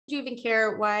you even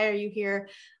care? Why are you here?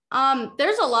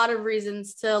 There's a lot of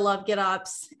reasons to love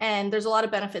GitOps, and there's a lot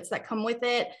of benefits that come with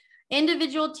it.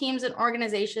 Individual teams and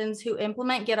organizations who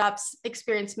implement GitOps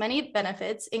experience many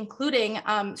benefits, including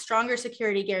stronger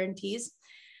security guarantees.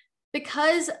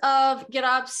 Because of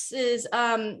GitOps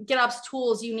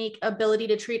tools' unique ability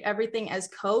to treat everything as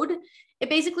code, it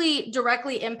basically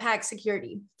directly impacts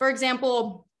security. For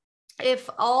example, if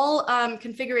all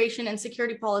configuration and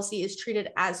security policy is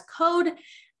treated as code,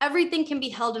 everything can be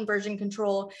held in version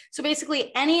control. So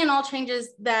basically any and all changes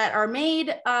that are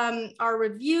made are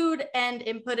reviewed and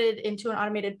inputted into an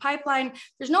automated pipeline.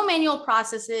 There's no manual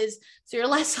processes, so you're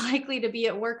less likely to be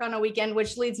at work on a weekend,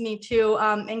 which leads me to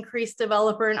increased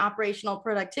developer and operational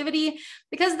productivity.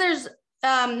 Because there's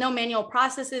no manual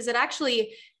processes, it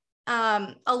actually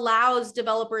allows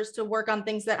developers to work on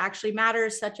things that actually matter,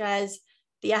 such as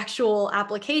the actual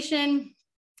application.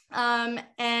 And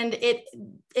it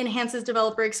enhances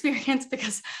developer experience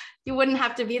because you wouldn't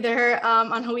have to be there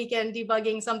on a weekend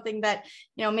debugging something that,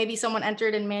 you know, maybe someone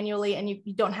entered in manually, and you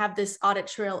don't have this audit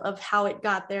trail of how it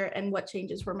got there and what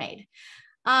changes were made.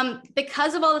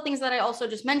 Because of all the things that I also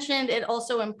just mentioned, it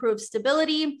also improves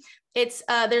stability. There's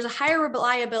a higher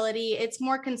reliability, it's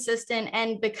more consistent,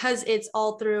 and because it's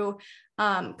all through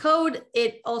code,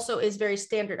 it also is very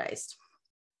standardized.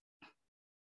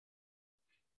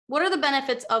 What are the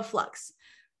benefits of Flux?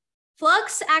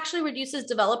 Flux actually reduces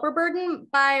developer burden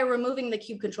by removing the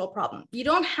kube control problem. You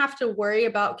don't have to worry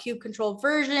about kube control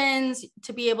versions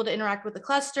to be able to interact with the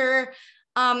cluster.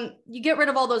 You get rid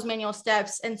of all those manual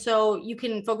steps, and so you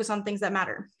can focus on things that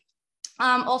matter.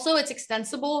 Also, it's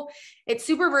extensible. It's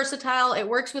super versatile. It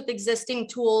works with existing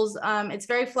tools. It's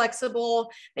very flexible.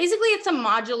 Basically, it's a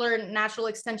modular natural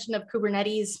extension of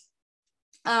Kubernetes.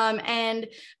 And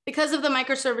because of the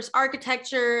microservice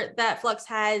architecture that Flux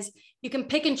has, you can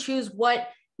pick and choose what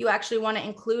you actually want to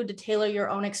include to tailor your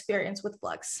own experience with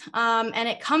Flux. And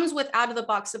it comes with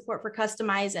out-of-the-box support for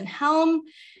Customize and Helm.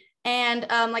 And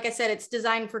like I said, it's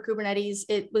designed for Kubernetes.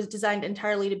 It was designed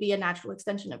entirely to be a natural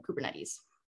extension of Kubernetes.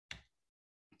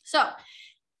 So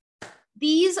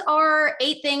these are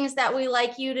 8 things that we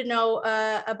like you to know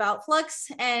about Flux.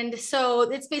 And so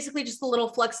it's basically just a little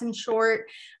Flux in short.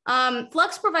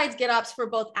 Flux provides GitOps for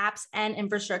both apps and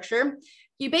infrastructure.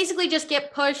 You basically just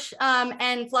get push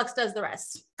and Flux does the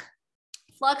rest.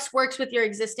 Flux works with your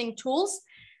existing tools,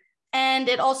 and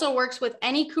it also works with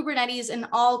any Kubernetes and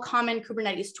all common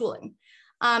Kubernetes tooling.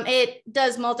 It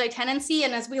does multi-tenancy,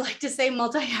 and as we like to say,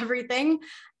 multi-everything.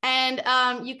 And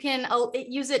you can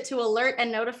use it to alert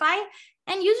and notify,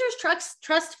 and users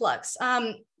trust Flux,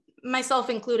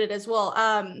 myself included as well.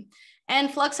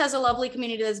 And Flux has a lovely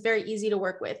community that's very easy to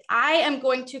work with. I am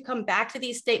going to come back to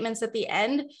these statements at the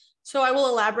end, so I will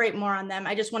elaborate more on them.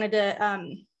 I just wanted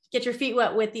to get your feet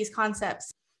wet with these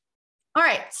concepts. All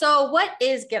right, so what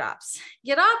is GitOps?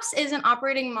 GitOps is an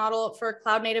operating model for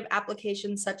cloud-native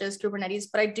applications such as Kubernetes,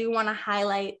 but I do want to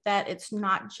highlight that it's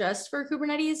not just for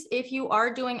Kubernetes. If you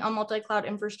are doing a multi-cloud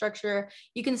infrastructure,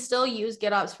 you can still use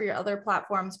GitOps for your other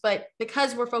platforms, but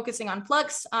because we're focusing on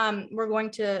Flux, we're going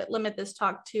to limit this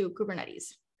talk to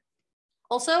Kubernetes.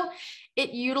 Also, it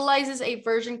utilizes a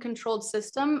version-controlled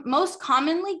system, most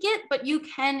commonly Git, but you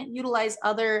can utilize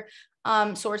other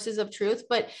sources of truth,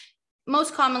 but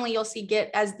most commonly, you'll see Git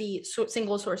as the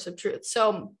single source of truth.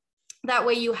 So that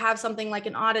way you have something like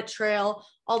an audit trail.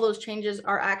 All those changes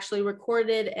are actually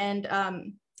recorded, and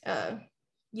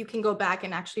you can go back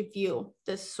and actually view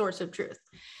this source of truth.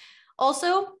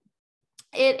 Also,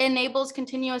 it enables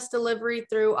continuous delivery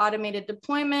through automated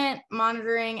deployment,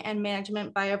 monitoring, and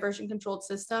management by a version controlled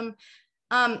system.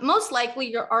 Most likely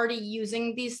you're already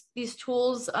using these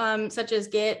tools such as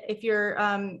Git. If you're,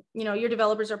 your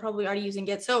developers are probably already using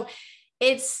Git. So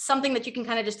it's something that you can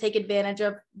kind of just take advantage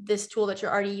of this tool that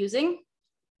you're already using.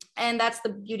 And that's the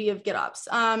beauty of GitOps.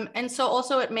 And so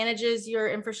also it manages your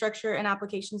infrastructure and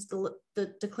applications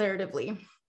declaratively.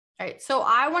 All right, so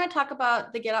I want to talk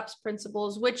about the GitOps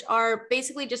principles, which are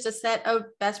basically just a set of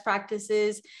best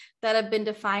practices that have been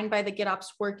defined by the GitOps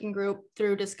working group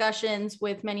through discussions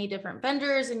with many different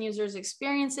vendors and users'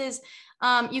 experiences.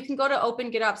 You can go to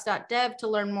opengitops.dev to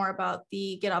learn more about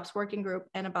the GitOps working group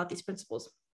and about these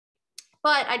principles.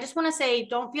 But I just want to say,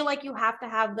 don't feel like you have to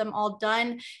have them all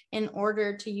done in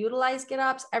order to utilize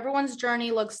GitOps. Everyone's journey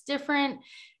looks different,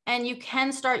 and you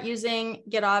can start using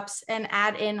GitOps and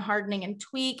add in hardening and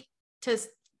tweak to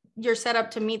your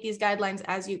setup to meet these guidelines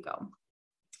as you go.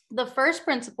 The first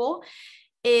principle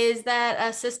is that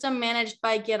a system managed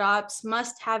by GitOps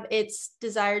must have its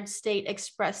desired state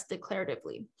expressed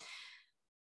declaratively.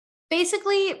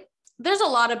 Basically, there's a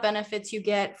lot of benefits you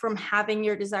get from having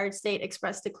your desired state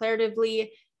expressed declaratively.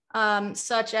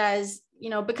 such as,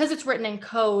 because it's written in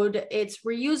code, it's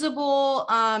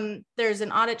reusable. There's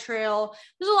an audit trail.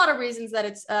 There's a lot of reasons that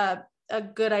it's a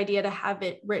good idea to have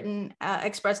it written,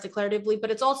 expressed declaratively,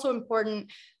 but it's also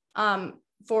important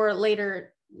for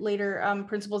later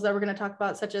principles that we're going to talk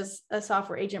about, such as a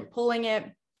software agent pulling it.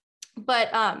 But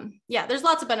yeah, there's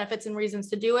lots of benefits and reasons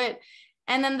to do it.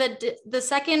 And then the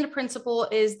second principle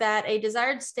is that a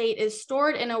desired state is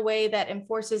stored in a way that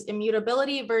enforces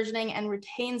immutability, versioning, and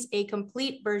retains a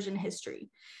complete version history.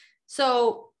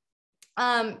 So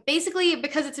basically,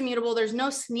 because it's immutable, there's no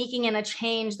sneaking in a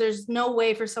change. There's no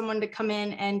way for someone to come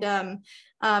in and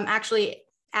actually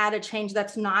add a change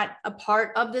that's not a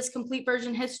part of this complete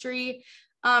version history.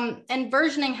 And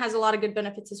versioning has a lot of good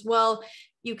benefits as well.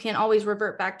 You can always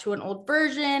revert back to an old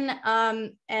version.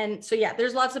 And so, yeah,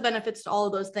 there's lots of benefits to all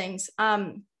of those things.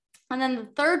 And then the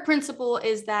third principle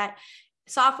is that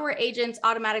software agents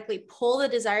automatically pull the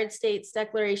desired states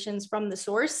declarations from the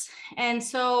source. And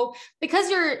so because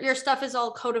your stuff is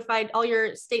all codified, all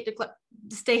your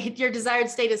your desired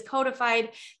state is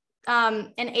codified,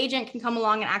 an agent can come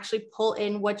along and actually pull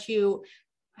in what you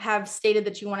have stated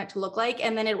that you want it to look like,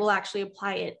 and then it will actually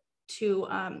apply it to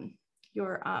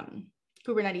your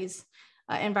Kubernetes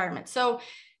environment. So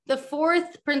the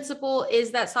fourth principle is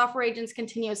that software agents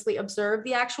continuously observe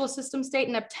the actual system state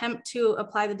and attempt to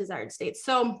apply the desired state.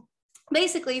 So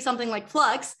basically, something like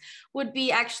Flux would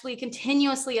be actually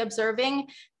continuously observing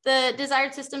the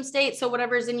desired system state, so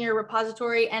whatever's in your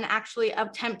repository, and actually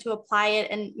attempt to apply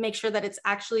it and make sure that it's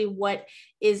actually what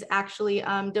is actually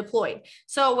deployed.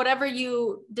 So whatever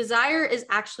you desire is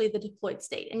actually the deployed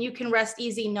state, and you can rest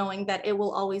easy knowing that it will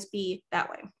always be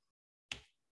that way.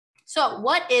 So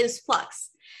what is Flux?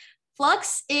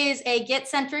 Flux is a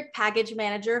Git-centric package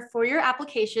manager for your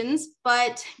applications,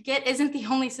 but Git isn't the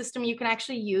only system you can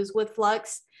actually use with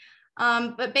Flux.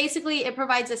 But basically, it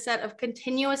provides a set of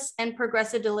continuous and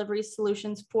progressive delivery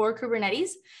solutions for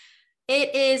Kubernetes.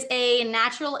 It is a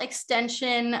natural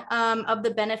extension of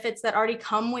the benefits that already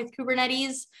come with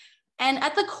Kubernetes. And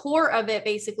at the core of it,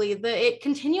 basically, it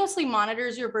continuously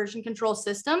monitors your version control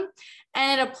system,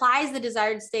 and it applies the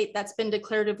desired state that's been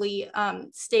declaratively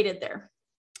stated there.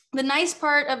 The nice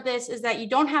part of this is that you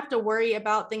don't have to worry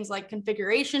about things like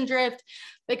configuration drift,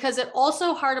 because it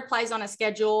also hard applies on a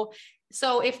schedule.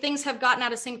 So if things have gotten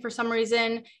out of sync for some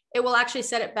reason, it will actually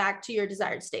set it back to your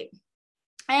desired state.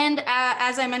 And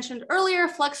as I mentioned earlier,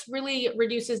 Flux really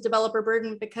reduces developer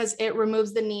burden because it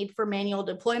removes the need for manual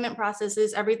deployment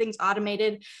processes. Everything's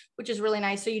automated, which is really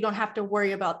nice. So you don't have to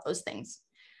worry about those things.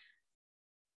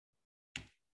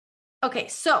 Okay,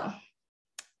 so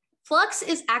Flux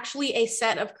is actually a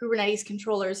set of Kubernetes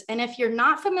controllers. And if you're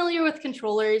not familiar with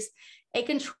controllers, a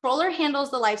controller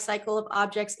handles the lifecycle of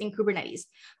objects in Kubernetes.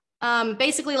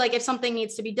 Basically, like if something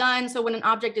needs to be done, so when an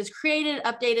object is created,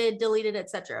 updated, deleted,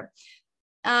 etc.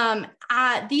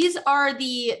 These are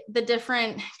the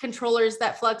different controllers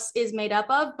that Flux is made up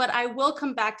of, but I will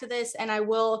come back to this and I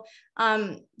will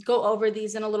go over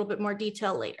these in a little bit more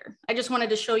detail later. I just wanted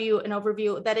to show you an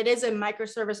overview that it is a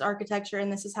microservice architecture,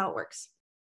 and this is how it works.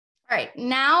 All right,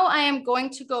 now I am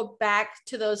going to go back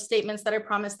to those statements that I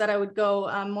promised that I would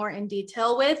go more in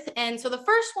detail with. And so the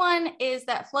first one is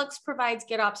that Flux provides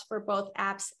GitOps for both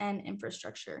apps and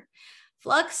infrastructure.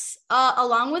 Flux,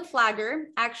 along with Flagger,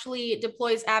 actually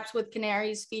deploys apps with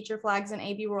canaries, feature flags, and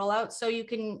A/B rollout. So you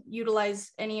can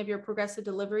utilize any of your progressive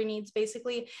delivery needs,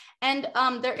 basically. And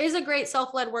there is a great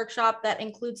self-led workshop that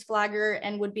includes Flagger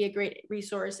and would be a great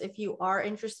resource if you are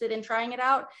interested in trying it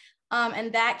out.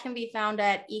 And that can be found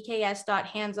at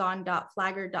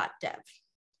eks.handson.flagger.dev.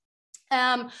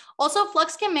 Also,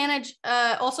 Flux can manage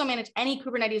any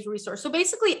Kubernetes resource. So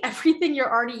basically everything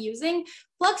you're already using,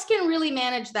 Flux can really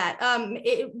manage that.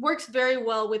 It works very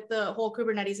well with the whole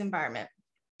Kubernetes environment.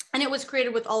 And it was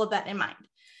created with all of that in mind.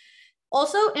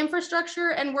 Also, infrastructure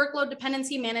and workload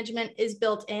dependency management is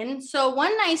built in. So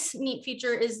one nice, neat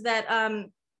feature is that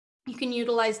you can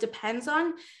utilize depends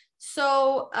on.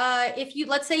 So if you,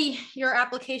 let's say your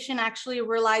application actually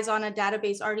relies on a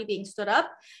database already being stood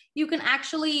up, you can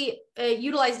actually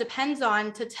utilize depends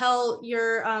on to tell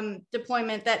your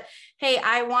deployment that, hey,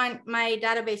 I want my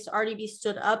database to already be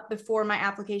stood up before my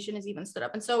application is even stood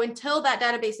up. And so until that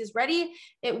database is ready,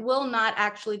 it will not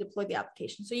actually deploy the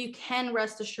application. So you can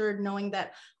rest assured knowing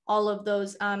that all of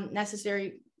those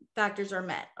necessary factors are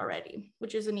met already,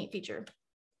 which is a neat feature.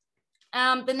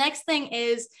 The next thing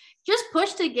is just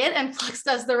push to Git and Flux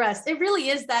does the rest. It really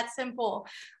is that simple.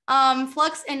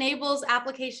 Flux enables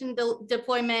application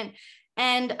deployment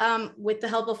and with the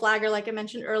help of Flagger, like I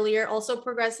mentioned earlier, also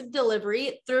progressive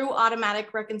delivery through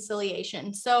automatic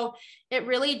reconciliation. So it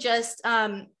really just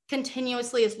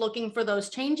continuously is looking for those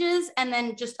changes and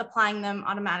then just applying them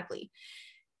automatically.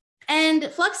 And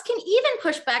Flux can even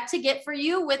push back to Git for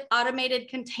you with automated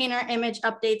container image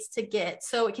updates to Git.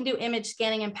 So it can do image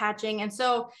scanning and patching. And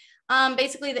so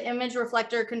basically the image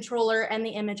reflector controller and the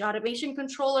image automation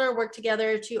controller work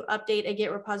together to update a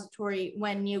Git repository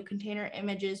when new container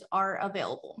images are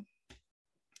available.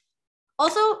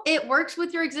 Also, it works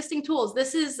with your existing tools.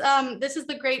 This is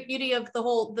the great beauty of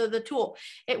the tool.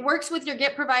 It works with your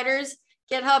Git providers,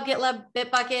 GitHub, GitLab,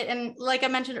 Bitbucket, and like I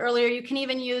mentioned earlier, you can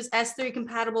even use S3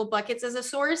 compatible buckets as a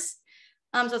source.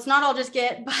 So it's not all just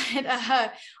Git,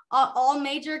 but all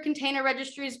major container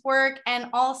registries work and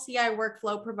all CI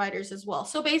workflow providers as well.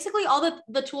 So basically all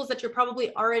the tools that you're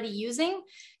probably already using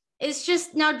is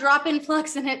just now drop in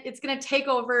Flux and it's going to take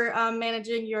over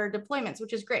managing your deployments,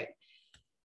 which is great.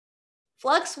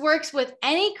 Flux works with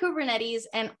any Kubernetes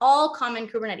and all common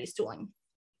Kubernetes tooling.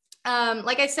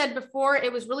 Like I said before,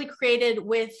 it was really created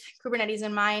with Kubernetes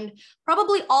in mind.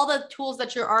 Probably all the tools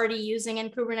that you're already using in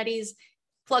Kubernetes,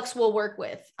 Flux will work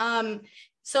with.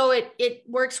 So it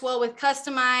works well with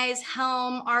Kustomize,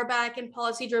 Helm, RBAC, and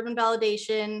policy-driven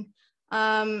validation,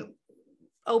 OPA,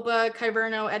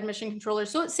 Kyverno, admission controller.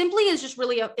 So it simply is just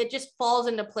really, it just falls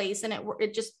into place and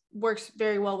it just works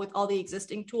very well with all the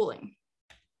existing tooling.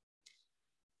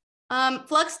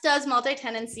 Flux does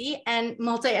multi-tenancy and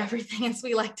multi-everything, as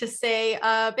we like to say.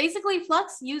 Basically,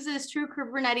 Flux uses true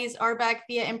Kubernetes RBAC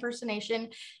via impersonation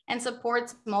and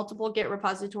supports multiple Git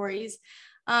repositories.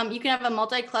 You can have a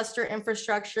multi-cluster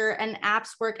infrastructure and apps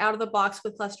work out of the box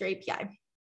with Cluster API.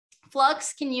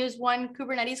 Flux can use one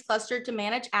Kubernetes cluster to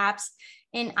manage apps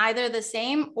in either the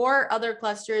same or other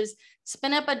clusters,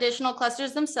 spin up additional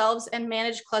clusters themselves, and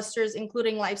manage clusters,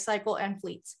 including lifecycle and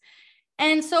fleets.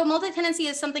 And so multi-tenancy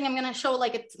is something I'm going to show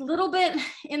like a little bit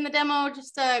in the demo,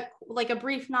 just like a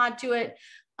brief nod to it.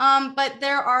 But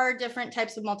there are different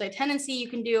types of multi-tenancy. You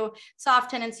can do soft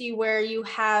tenancy where you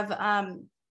have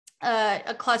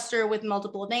a cluster with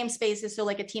multiple namespaces. So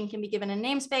like a team can be given a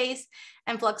namespace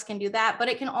and Flux can do that. But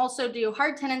it can also do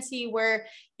hard tenancy where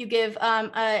you give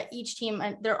each team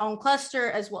their own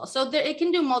cluster as well. So it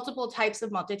can do multiple types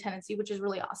of multi-tenancy, which is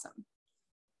really awesome.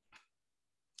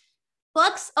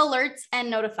 Flux alerts and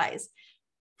notifies.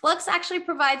 Flux actually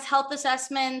provides health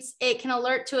assessments. It can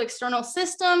alert to external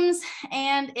systems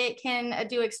and it can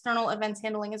do external events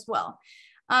handling as well.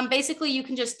 Basically, you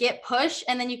can just Git push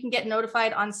and then you can get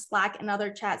notified on Slack and other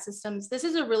chat systems. This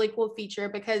is a really cool feature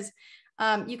because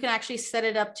you can actually set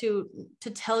it up to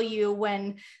tell you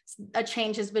when a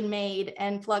change has been made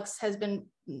and Flux has been,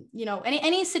 you know,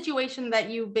 any situation that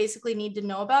you basically need to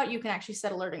know about, you can actually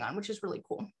set alerting on, which is really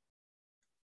cool.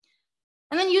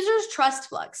 And then users trust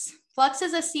Flux. Flux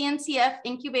is a CNCF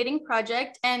incubating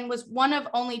project and was one of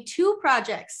only 2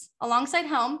 projects alongside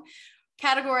Helm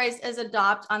categorized as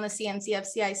adopt on the CNCF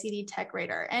CI/CD Tech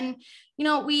Radar. And, you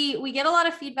know, we get a lot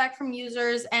of feedback from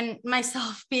users, and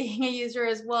myself being a user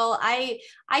as well, I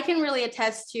can really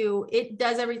attest to it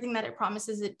does everything that it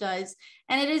promises it does.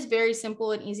 And it is very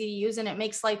simple and easy to use, and it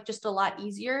makes life just a lot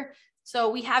easier. So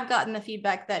we have gotten the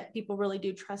feedback that people really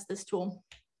do trust this tool.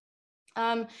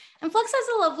 And Flux has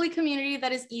a lovely community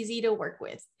that is easy to work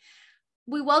with.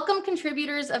 We welcome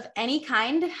contributors of any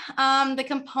kind. The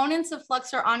components of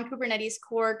Flux are on Kubernetes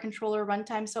core controller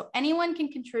runtime, so anyone can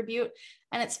contribute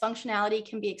and its functionality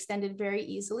can be extended very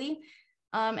easily.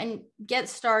 And get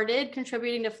started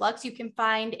contributing to Flux. You can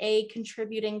find a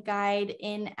contributing guide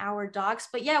in our docs.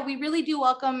 But yeah, we really do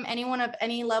welcome anyone of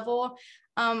any level.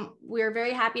 We're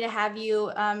very happy to have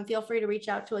you. Feel free to reach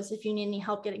out to us if you need any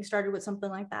help getting started with something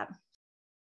like that.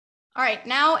 All right,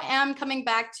 now I'm coming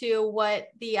back to what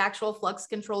the actual Flux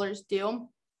controllers do.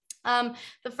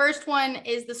 The first one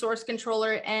is the source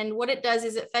controller, and what it does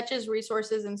is it fetches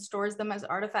resources and stores them as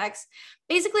artifacts.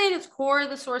 Basically, at its core,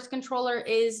 the source controller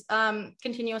is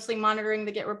continuously monitoring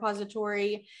the Git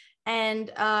repository and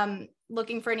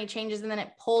looking for any changes, and then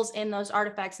it pulls in those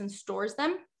artifacts and stores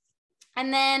them.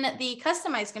 And then the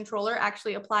Kustomize controller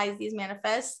actually applies these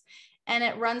manifests, and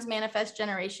it runs manifest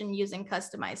generation using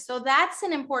Kustomize. So that's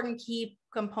an important key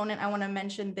component I want to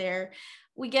mention there.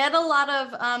 We get a lot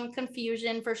of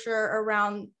confusion for sure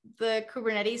around the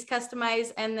Kubernetes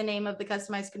Kustomize and the name of the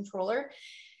Kustomize controller.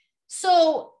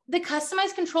 So the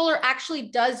Kustomize controller actually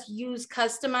does use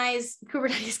Kustomize,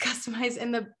 Kubernetes Kustomize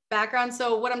in the background.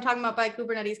 So what I'm talking about by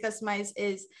Kubernetes Kustomize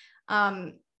is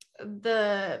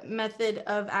the method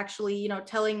of actually, you know,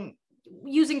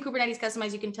 using Kubernetes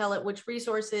Kustomize, you can tell it which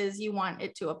resources you want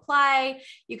it to apply.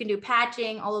 You can do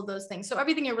patching, all of those things. So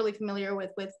everything you're really familiar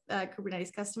with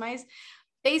Kubernetes Kustomize.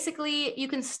 Basically, you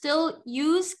can still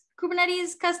use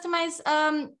Kubernetes Kustomize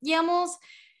YAMLs.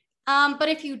 But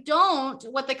if you don't,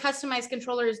 what the customized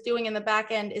controller is doing in the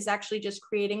back end is actually just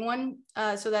creating one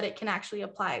so that it can actually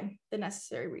apply the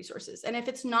necessary resources. And if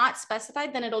it's not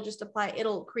specified, then it'll just apply,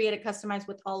 it'll create a customized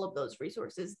with all of those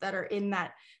resources that are in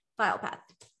that file path.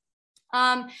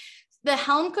 The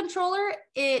Helm controller,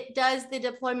 it does the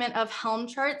deployment of Helm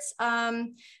charts.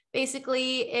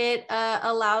 Basically, it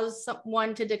allows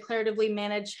someone to declaratively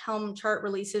manage Helm chart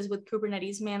releases with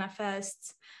Kubernetes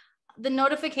manifests. The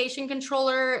notification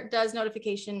controller does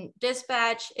notification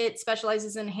dispatch. It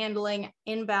specializes in handling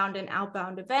inbound and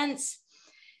outbound events.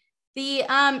 The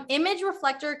image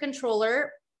reflector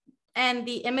controller and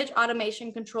the image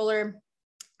automation controller,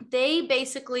 they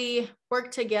basically work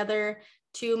together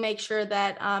to make sure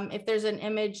that if there's an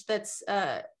image that's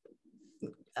a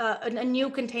new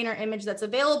container image that's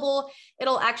available,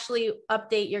 it'll actually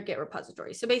update your Git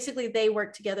repository. So basically they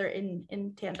work together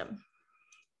in tandem.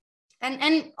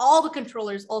 And all the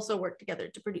controllers also work together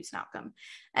to produce an outcome.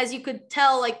 As you could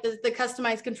tell, like the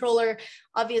customized controller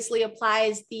obviously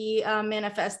applies the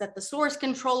manifest that the source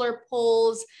controller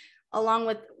pulls, along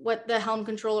with what the Helm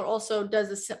controller also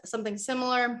does something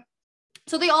similar.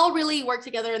 So they all really work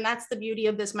together, and that's the beauty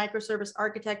of this microservice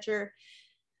architecture.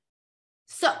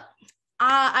 So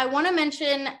I want to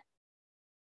mention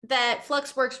that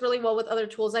Flux works really well with other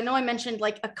tools. I know I mentioned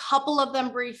like a couple of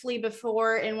them briefly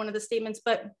before in one of the statements,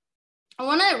 but I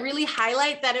want to really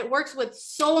highlight that it works with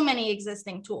so many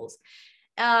existing tools.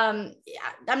 Yeah,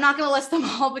 I'm not going to list them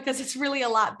all because it's really a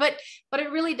lot, but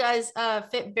it really does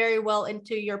fit very well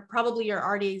into probably your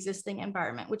already existing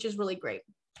environment, which is really great.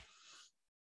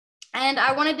 And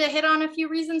I wanted to hit on a few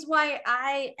reasons why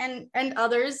I and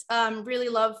others really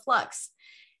love Flux.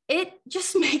 It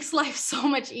just makes life so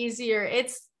much easier.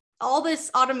 It's all this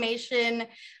automation.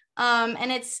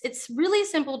 And it's really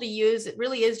simple to use. It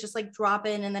really is just like drop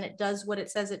in and then it does what it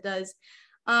says it does.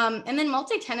 And then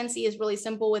multi-tenancy is really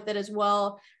simple with it as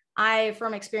well. I,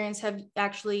 from experience, have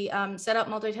actually set up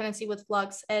multi-tenancy with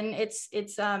Flux, and it's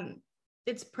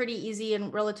pretty easy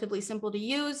and relatively simple to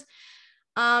use.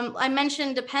 I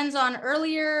mentioned depends on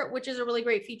earlier, which is a really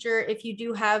great feature if you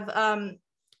do have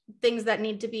things that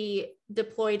need to be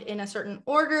deployed in a certain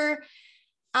order.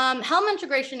 Helm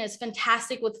integration is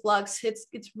fantastic with Flux.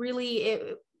 It's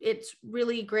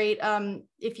really great.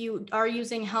 If you are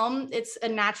using Helm, it's a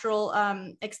natural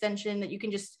extension that you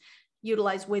can just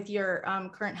utilize with your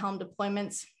current Helm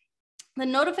deployments. The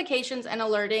notifications and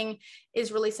alerting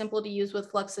is really simple to use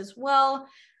with Flux as well.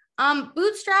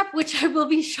 Bootstrap, which I will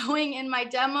be showing in my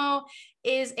demo,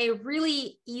 is a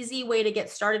really easy way to get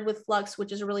started with Flux,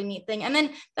 which is a really neat thing. And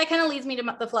then that kind of leads me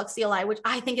to the Flux CLI, which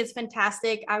I think is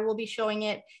fantastic. I will be showing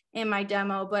it in my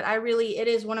demo, but it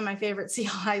is one of my favorite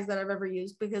CLIs that I've ever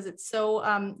used because it's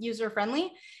so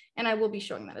user-friendly, and I will be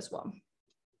showing that as well.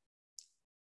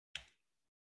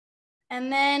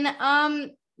 And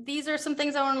then these are some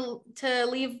things I want to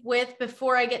leave with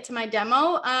before I get to my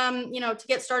demo. To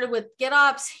get started with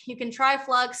GitOps, you can try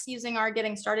Flux using our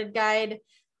Getting Started guide.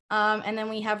 And then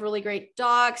we have really great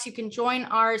docs. You can join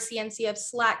our CNCF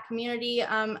Slack community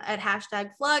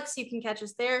at #Flux. You can catch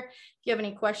us there if you have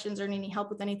any questions or need any help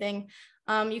with anything.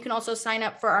 You can also sign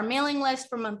up for our mailing list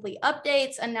for monthly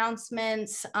updates,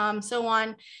 announcements, so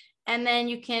on. And then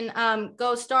you can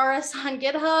go star us on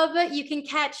GitHub. You can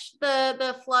catch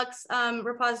the Flux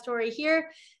repository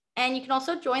here. And you can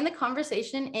also join the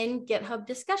conversation in GitHub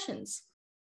discussions.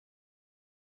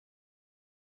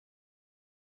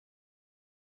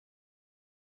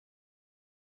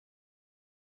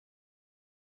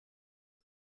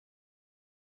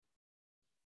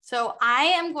 So I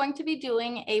am going to be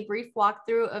doing a brief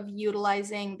walkthrough of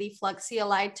utilizing the Flux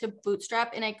CLI to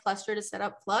Bootstrap in a cluster to set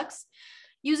up Flux.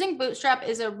 Using Bootstrap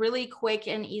is a really quick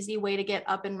and easy way to get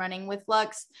up and running with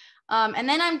Flux. And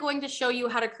then I'm going to show you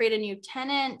how to create a new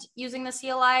tenant using the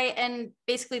CLI. And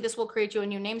basically this will create you a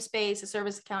new namespace, a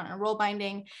service account, and a role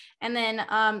binding. And then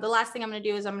the last thing I'm going to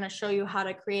do is I'm going to show you how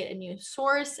to create a new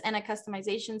source and a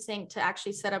customization sync to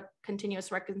actually set up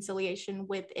continuous reconciliation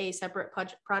with a separate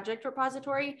project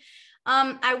repository.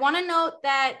 I want to note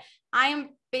that I am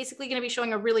basically going to be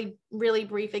showing a really, really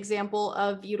brief example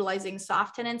of utilizing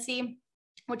soft tenancy,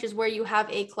 which is where you have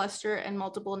a cluster and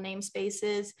multiple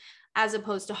namespaces, as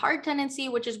opposed to hard tenancy,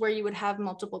 which is where you would have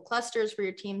multiple clusters for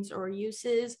your teams or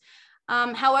uses.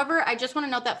 However, I just want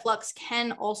to note that Flux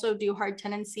can also do hard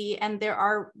tenancy, and there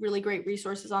are really great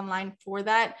resources online for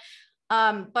that.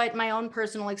 But my own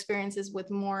personal experience is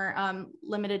with more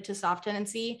limited to soft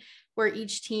tenancy, where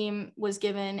each team was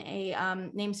given a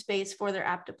namespace for their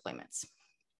app deployments.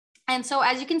 And so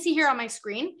as you can see here on my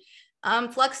screen,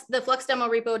 the Flux demo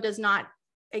repo does not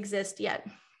exist yet.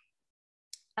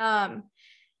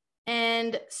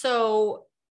 And so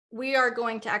we are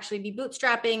going to actually be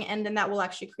bootstrapping, and then that will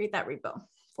actually create that repo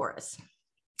for us.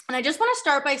 And I just want to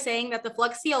start by saying that the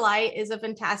Flux CLI is a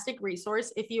fantastic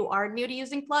resource if you are new to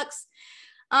using Flux.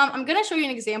 I'm going to show you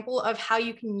an example of how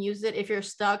you can use it if you're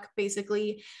stuck.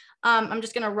 Basically, I'm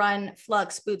just going to run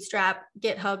Flux bootstrap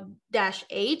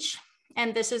GitHub-H,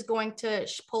 and this is going to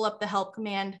pull up the help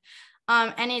command.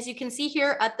 And as you can see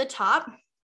here at the top,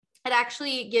 it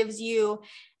actually gives you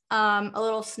a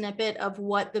little snippet of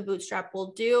what the bootstrap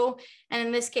will do. And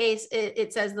in this case,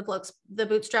 it says the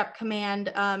bootstrap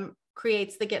command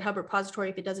creates the GitHub repository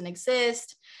if it doesn't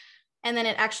exist. And then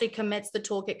it actually commits the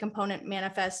toolkit component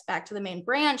manifest back to the main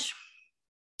branch.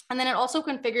 And then it also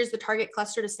configures the target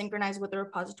cluster to synchronize with the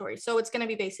repository. So it's going to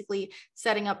be basically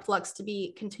setting up Flux to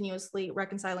be continuously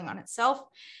reconciling on itself.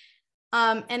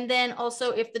 And then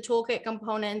also, if the toolkit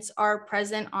components are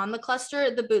present on the cluster,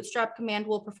 the bootstrap command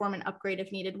will perform an upgrade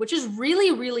if needed, which is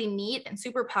really, really neat and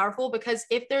super powerful, because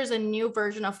if there's a new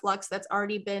version of Flux that's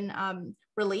already been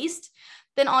released,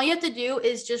 then all you have to do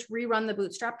is just rerun the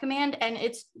bootstrap command, and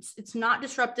it's not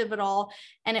disruptive at all,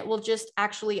 and it will just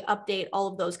actually update all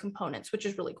of those components, which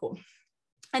is really cool.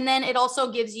 And then it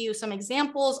also gives you some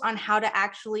examples on how to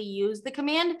actually use the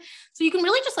command. So you can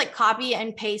really just like copy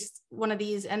and paste one of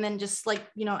these and then just like,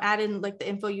 you know, add in like the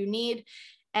info you need,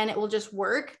 and it will just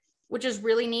work, which is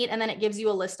really neat. And then it gives you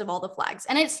a list of all the flags.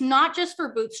 And it's not just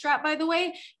for Bootstrap, by the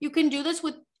way. You can do this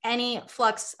with any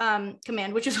Flux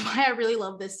command, which is why I really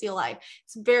love this CLI.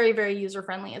 It's very, very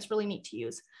user-friendly. It's really neat to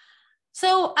use.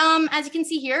 So as you can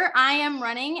see here, I am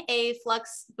running a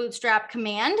Flux bootstrap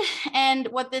command, and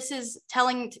what this is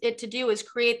telling it to do is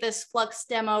create this Flux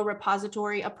demo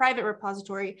repository, a private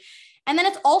repository. And then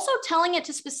it's also telling it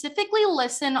to specifically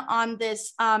listen on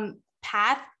this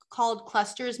path called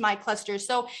clusters, my clusters.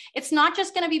 So it's not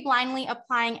just going to be blindly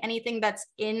applying anything that's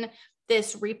in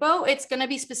this repo. It's going to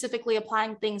be specifically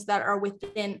applying things that are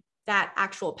within that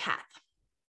actual path.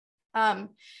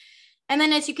 And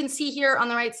then as you can see here on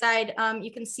the right side,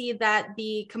 you can see that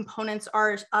the components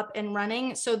are up and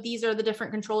running. So these are the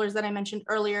different controllers that I mentioned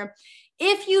earlier.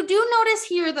 If you do notice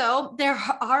here, though, there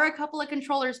are a couple of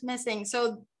controllers missing.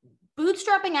 So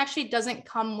bootstrapping actually doesn't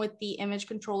come with the image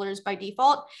controllers by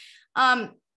default.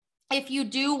 If you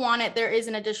do want it, there is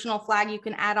an additional flag you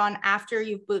can add on after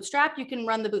you've bootstrapped. You can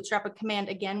run the bootstrap command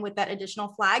again with that additional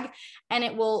flag, and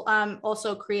it will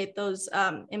also create those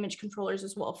image controllers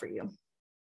as well for you.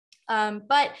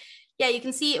 But yeah, you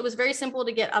can see it was very simple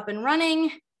to get up and running.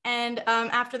 And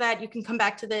after that, you can come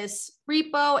back to this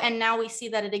repo, and now we see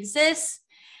that it exists,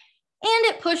 and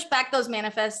it pushed back those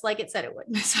manifests like it said it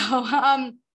would.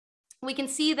 So we can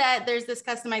see that there's this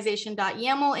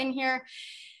customization.yaml in here.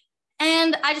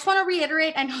 And I just want to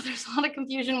reiterate, I know there's a lot of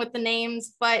confusion with the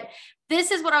names, but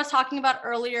this is what I was talking about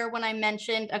earlier when I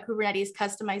mentioned a Kubernetes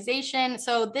customization.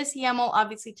 So this YAML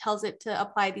obviously tells it to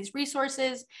apply these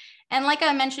resources. And like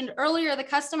I mentioned earlier, the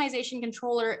customization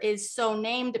controller is so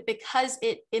named because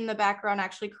it in the background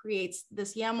actually creates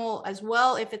this YAML as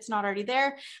well, if it's not already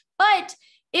there. But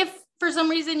if for some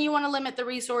reason you want to limit the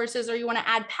resources, or you want to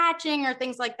add patching or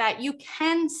things like that, you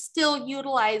can still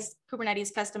utilize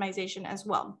Kubernetes customization as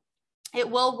well. It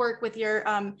will work with your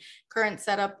current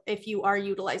setup if you are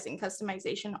utilizing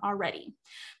customization already.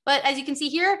 But as you can see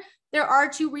here, there are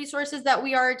two resources that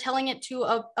we are telling it to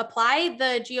apply,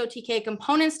 the GOTK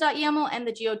components.yaml and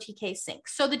the GOTK sync.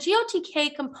 So the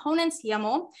GOTK components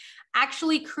YAML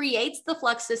actually creates the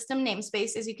Flux system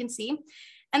namespace, as you can see.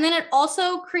 And then it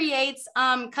also creates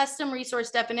custom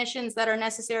resource definitions that are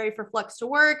necessary for Flux to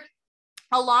work.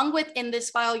 Along with, in this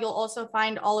file, you'll also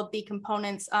find all of the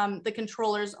components, the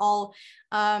controllers all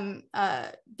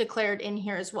declared in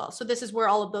here as well. So this is where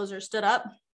all of those are stood up.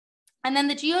 And then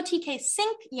the GOTK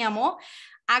sync YAML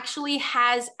actually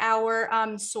has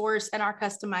our source and our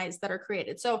customized that are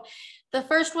created. So the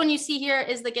first one you see here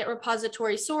is the Git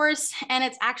repository source, and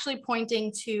it's actually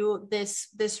pointing to this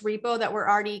repo that we're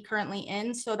already currently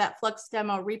in. So that Flux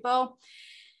demo repo.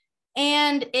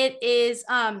 And it is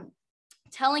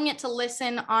telling it to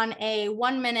listen on a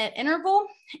 1 minute interval.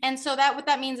 And so that what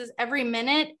that means is every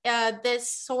minute,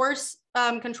 this source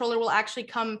controller will actually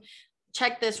come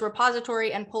check this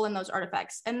repository and pull in those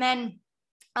artifacts. And then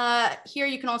here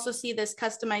you can also see this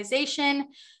customization,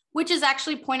 which is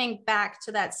actually pointing back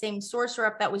to that same source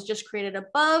rep that was just created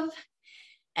above.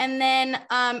 And then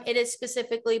it is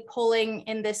specifically pulling,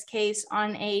 in this case,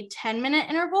 on a 10-minute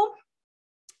interval.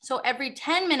 So every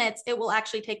 10 minutes, it will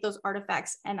actually take those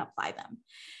artifacts and apply them.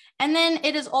 And then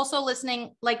it is also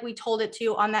listening, like we told it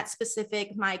to, on that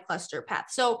specific my cluster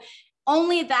path. So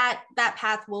only that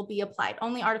path will be applied.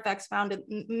 Only artifacts found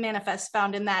in manifests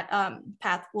found in that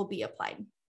path will be applied.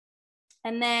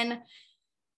 And then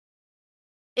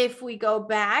if we go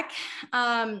back,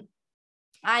 I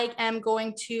am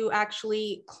going to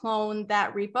actually clone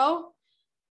that repo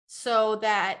so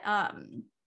that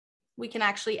we can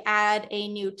actually add a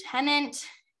new tenant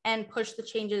and push the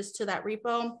changes to that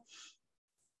repo.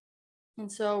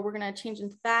 And so we're going to change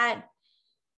into that.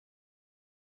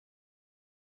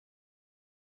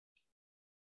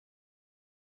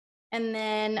 And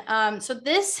then, so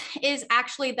this is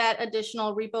actually that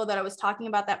additional repo that I was talking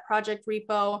about, that project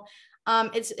repo.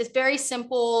 It's very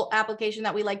simple application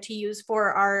that we like to use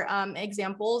for our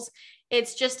examples.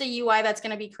 It's just a UI that's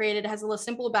going to be created. It has a little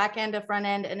simple backend, a front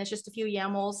end, and it's just a few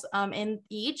YAMLs in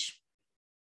each.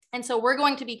 And so we're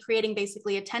going to be creating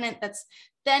basically a tenant that's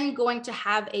then going to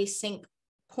have a sink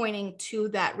pointing to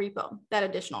that repo, that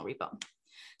additional repo.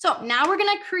 So now we're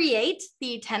going to create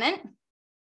the tenant,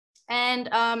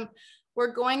 and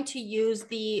we're going to use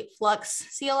the Flux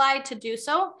CLI to do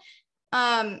so.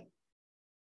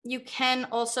 You can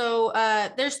also,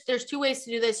 there's two ways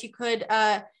to do this. You could,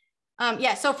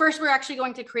 yeah, so first we're actually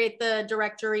going to create the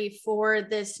directory for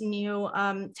this new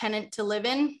tenant to live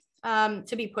in,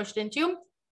 to be pushed into.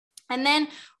 And then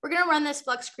we're going to run this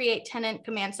flux create tenant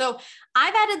command. So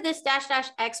I've added this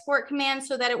 -- export command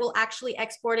so that it will actually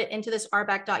export it into this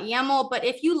rback.yaml. But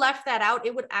if you left that out,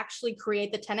 it would actually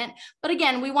create the tenant. But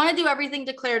again, we want to do everything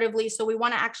declaratively. So we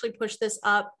want to actually push this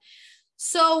up.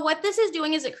 So what this is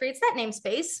doing is it creates that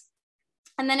namespace,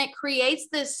 and then it creates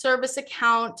this service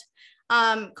account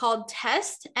called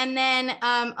test. And then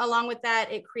along with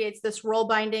that, it creates this role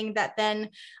binding that then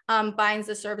binds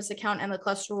the service account and the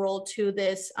cluster role to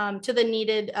this, to the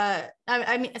needed,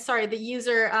 the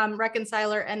user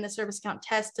reconciler and the service account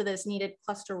test to this needed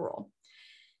cluster role.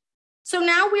 So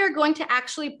now we are going to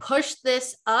actually push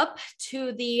this up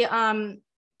to the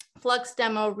Flux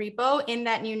demo repo in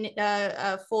that new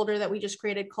folder that we just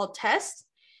created called test.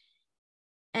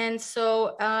 And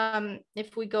so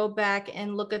if we go back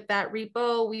and look at that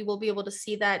repo, we will be able to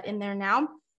see that in there now.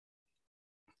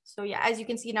 So yeah, as you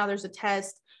can see now, there's a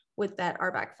test with that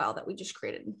RBAC file that we just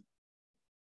created.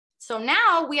 So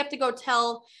now we have to go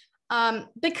tell,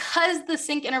 because the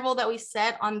sync interval that we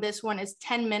set on this one is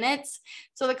 10 minutes,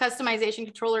 so the customization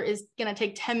controller is going to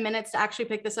take 10 minutes to actually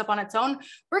pick this up on its own.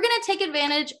 We're going to take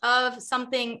advantage of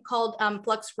something called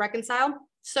Flux reconcile.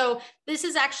 So this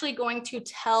is actually going to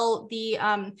tell the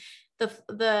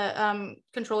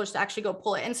controllers to actually go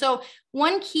pull it. And so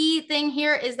one key thing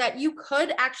here is that you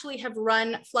could actually have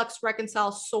run Flux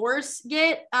reconcile source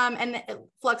git and the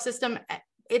Flux system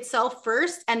itself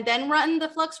first, and then run the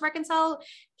Flux reconcile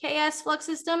KS Flux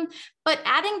system. But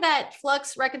adding that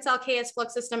Flux reconcile KS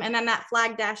Flux system and then that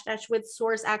flag -- with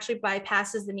source actually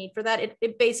bypasses the need for that.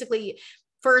 It basically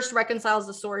first reconciles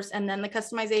the source and then the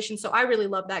customization. So I really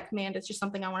love that command. It's just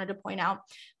something I wanted to point out.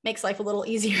 Makes life a little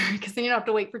easier because then you don't have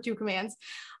to wait for two commands.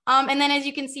 And then as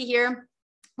you can see here,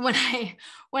 when I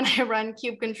run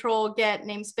kube control get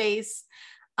namespace,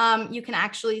 you can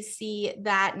actually see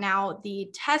that now the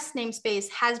test namespace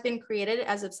has been created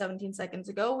as of 17 seconds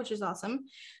ago, which is awesome.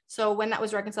 So when that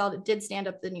was reconciled, it did stand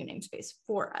up the new namespace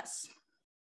for us.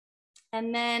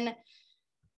 And then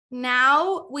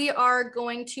now we are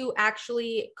going to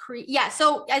actually create, yeah,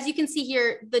 so as you can see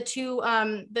here,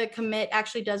 the commit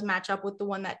actually does match up with the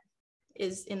one that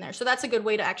is in there. So that's a good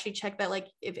way to actually check that, like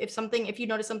if you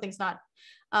notice something's not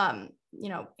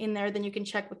in there, then you can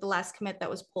check what the last commit that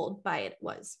was pulled by it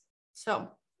was.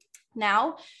 So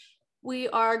now we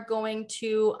are going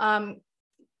to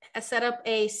set up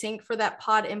a sync for that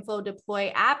pod info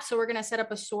deploy app. So we're going to set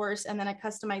up a source and then a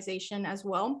customization as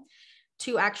well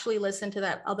to actually listen to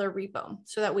that other repo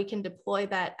so that we can deploy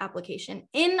that application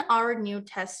in our new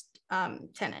test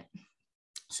tenant.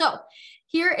 So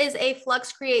here is a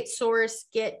Flux create source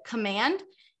git command.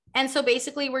 And so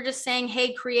basically we're just saying,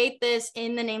 hey, create this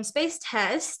in the namespace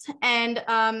test. And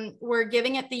we're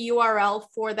giving it the URL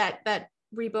for that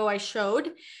repo I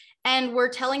showed. And we're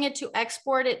telling it to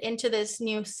export it into this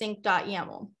new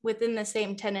sync.yaml within the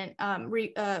same tenant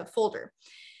folder.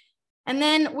 And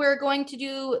then we're going to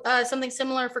do something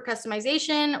similar for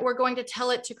customization. We're going to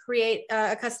tell it to create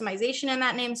a customization in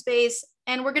that namespace.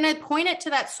 And we're going to point it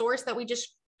to that source that we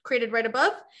just created right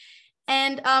above.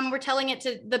 And we're telling it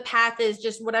to, the path is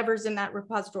just whatever's in that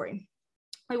repository.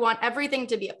 We want everything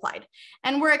to be applied.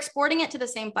 And we're exporting it to the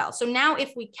same file. So now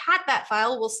if we cat that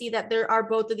file, we'll see that there are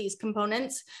both of these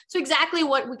components. So exactly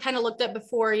what we kind of looked at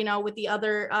before, with the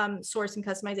other source and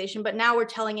customization, but now we're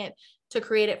telling it to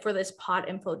create it for this pod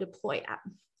info deploy app.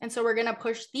 And so we're going to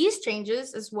push these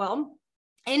changes as well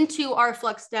into our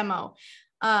Flux demo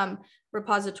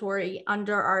repository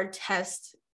under our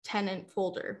test tenant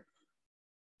folder.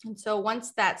 And so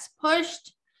once that's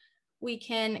pushed, we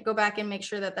can go back and make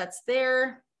sure that that's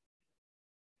there.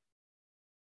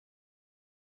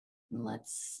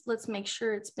 Let's make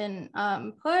sure it's been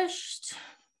pushed.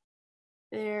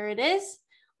 There it is,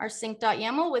 our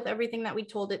sync.yaml with everything that we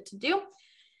told it to do.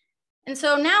 And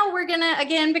so now we're gonna,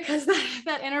 again, because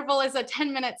that interval is a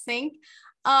 10-minute sync,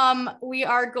 we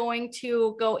are going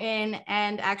to go in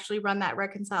and actually run that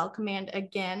reconcile command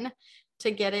again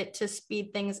to get it to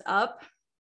speed things up.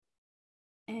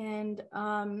 And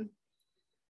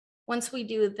once we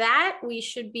do that, we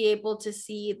should be able to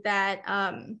see that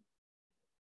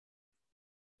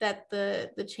that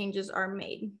the changes are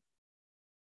made.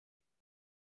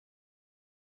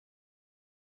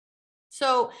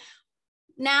 So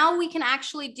now we can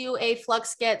actually do a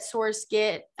flux get, source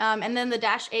get, and then the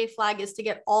 -a flag is to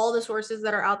get all the sources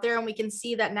that are out there. And we can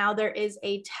see that now there is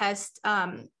a test,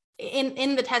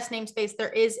 in the test namespace,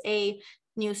 there is a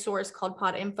new source called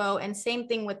pod info, and same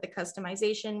thing with the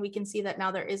customization. We can see that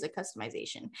now there is a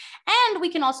customization, and we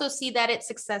can also see that it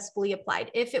successfully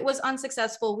applied. If it was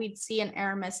unsuccessful, we'd see an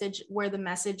error message where the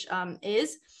message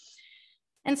is.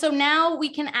 And so now we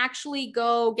can actually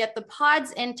go get the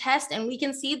pods and test, and we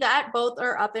can see that both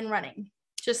are up and running,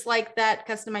 just like that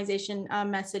customization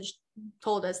message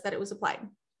told us that it was applied.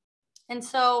 And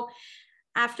so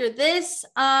after this,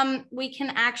 we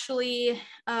can actually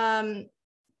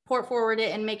port forward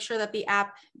it and make sure that the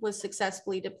app was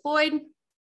successfully deployed,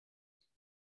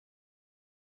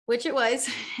 which it was.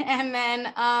 And then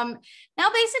now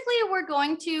basically we're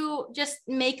going to just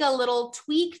make a little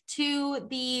tweak to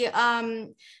the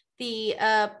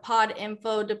pod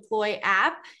info deploy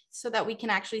app so that we can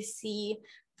actually see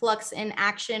Flux in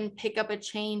action, pick up a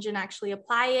change and actually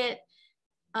apply it.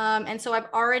 And so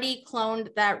I've already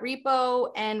cloned that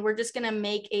repo, and we're just gonna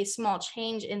make a small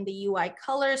change in the UI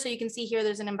color. So you can see here,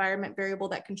 there's an environment variable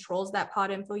that controls that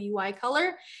pod info UI color.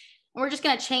 And we're just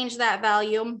gonna change that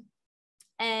value,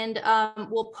 and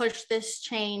we'll push this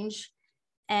change.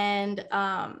 And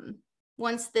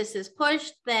once this is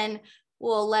pushed, then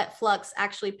we'll let Flux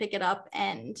actually pick it up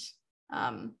and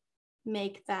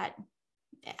make that,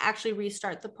 actually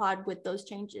restart the pod with those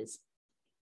changes.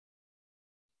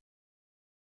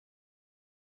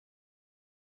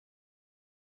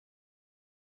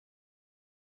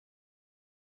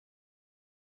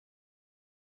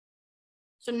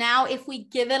 So now if we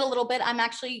give it a little bit, I'm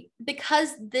actually, because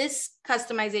this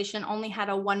customization only had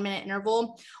a 1-minute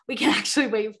interval, we can actually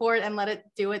wait for it and let it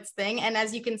do its thing. And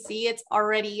as you can see, it's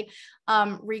already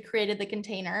recreated the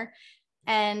container,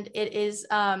 and it is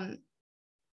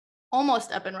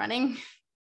almost up and running.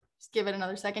 Just give it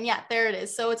another second. Yeah, there it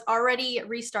is. So it's already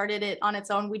restarted it on its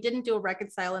own. We didn't do a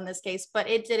reconcile in this case, but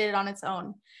it did it on its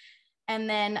own. And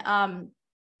then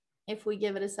if we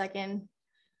give it a second,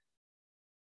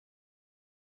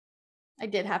 I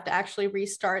did have to actually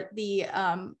restart the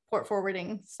port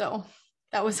forwarding, so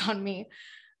that was on me.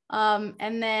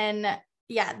 And then,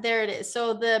 yeah, there it is.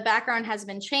 So the background has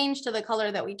been changed to the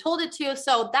color that we told it to.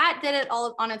 So that did it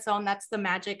all on its own. That's the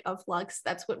magic of Flux.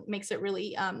 That's what makes it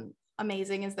really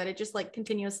amazing, is that it just like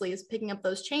continuously is picking up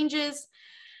those changes.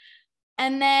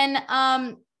 And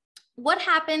then what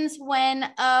happens when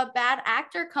a bad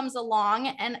actor comes along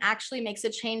and actually makes a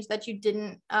change that you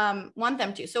didn't want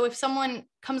them to? So if someone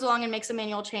comes along and makes a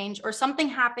manual change, or something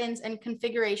happens and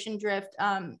configuration drift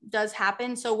does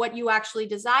happen, so what you actually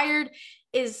desired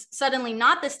is suddenly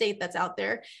not the state that's out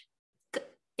there,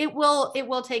 it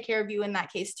will take care of you in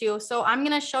that case too. So I'm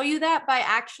going to show you that by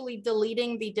actually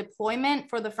deleting the deployment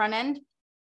for the front end.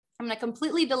 I'm going to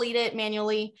completely delete it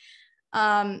manually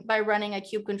by running a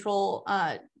kube control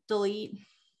delete.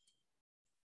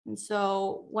 And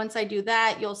so once I do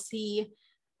that, you'll see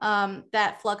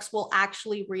that Flux will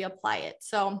actually reapply it.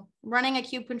 So running a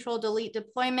kube control delete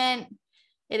deployment,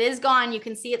 it is gone. You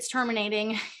can see it's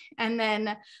terminating. And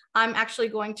then I'm actually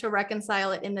going to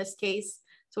reconcile it in this case,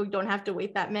 so we don't have to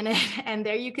wait that minute. And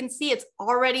there you can see it's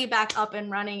already back up and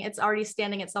running. It's already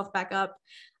standing itself back up.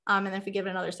 And then if we give it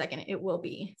another second, it will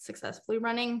be successfully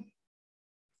running.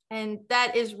 And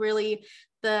that is really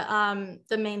the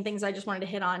main things I just wanted to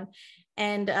hit on.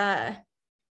 And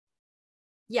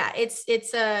yeah,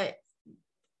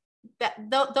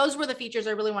 those were the features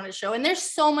I really wanted to show. And there's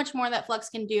so much more that Flux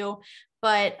can do,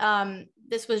 but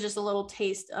this was just a little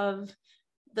taste of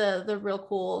the real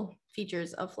cool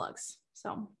features of Flux.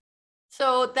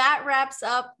 So that wraps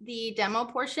up the demo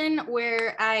portion,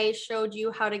 where I showed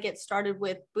you how to get started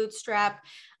with Bootstrap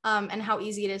and how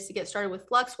easy it is to get started with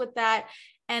Flux with that.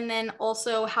 and then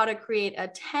also how to create a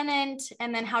tenant,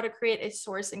 and then how to create a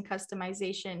source and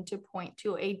customization to point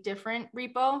to a different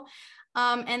repo.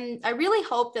 And I really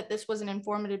hope that this was an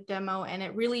informative demo and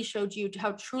it really showed you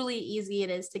how truly easy it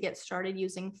is to get started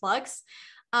using Flux.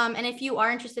 And if you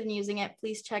are interested in using it,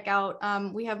 please check out,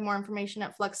 we have more information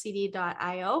at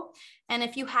fluxcd.io. And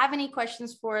if you have any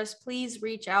questions for us, please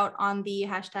reach out on the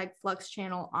 #Flux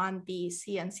channel on the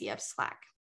CNCF Slack.